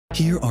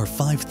Here are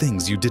 5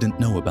 things you didn't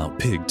know about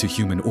pig to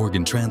human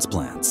organ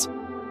transplants.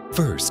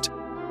 First,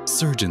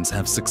 surgeons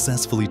have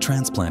successfully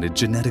transplanted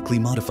genetically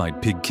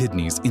modified pig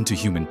kidneys into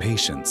human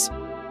patients.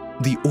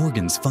 The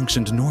organs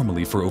functioned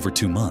normally for over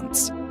 2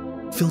 months,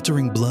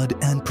 filtering blood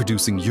and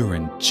producing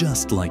urine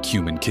just like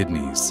human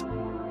kidneys.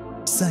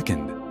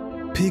 Second,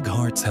 pig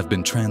hearts have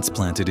been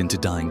transplanted into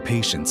dying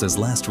patients as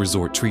last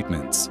resort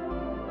treatments.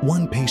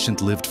 One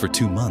patient lived for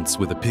 2 months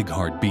with a pig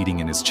heart beating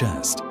in his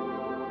chest.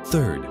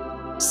 Third,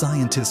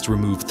 scientists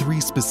remove 3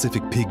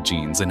 specific pig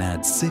genes and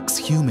add 6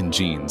 human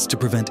genes to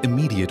prevent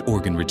immediate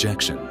organ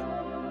rejection.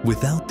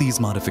 Without these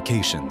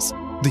modifications,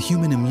 the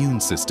human immune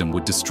system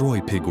would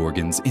destroy pig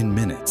organs in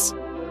minutes.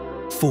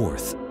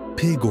 Fourth,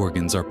 pig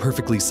organs are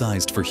perfectly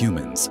sized for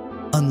humans,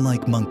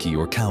 unlike monkey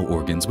or cow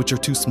organs which are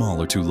too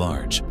small or too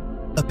large.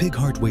 A pig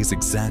heart weighs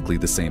exactly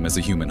the same as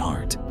a human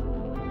heart.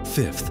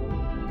 Fifth,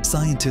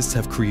 scientists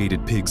have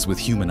created pigs with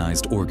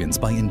humanized organs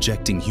by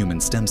injecting human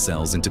stem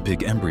cells into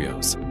pig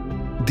embryos.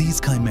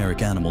 These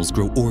chimeric animals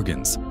grow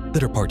organs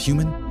that are part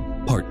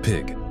human, part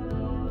pig.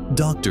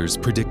 Doctors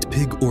predict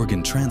pig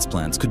organ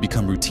transplants could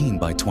become routine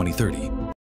by 2030.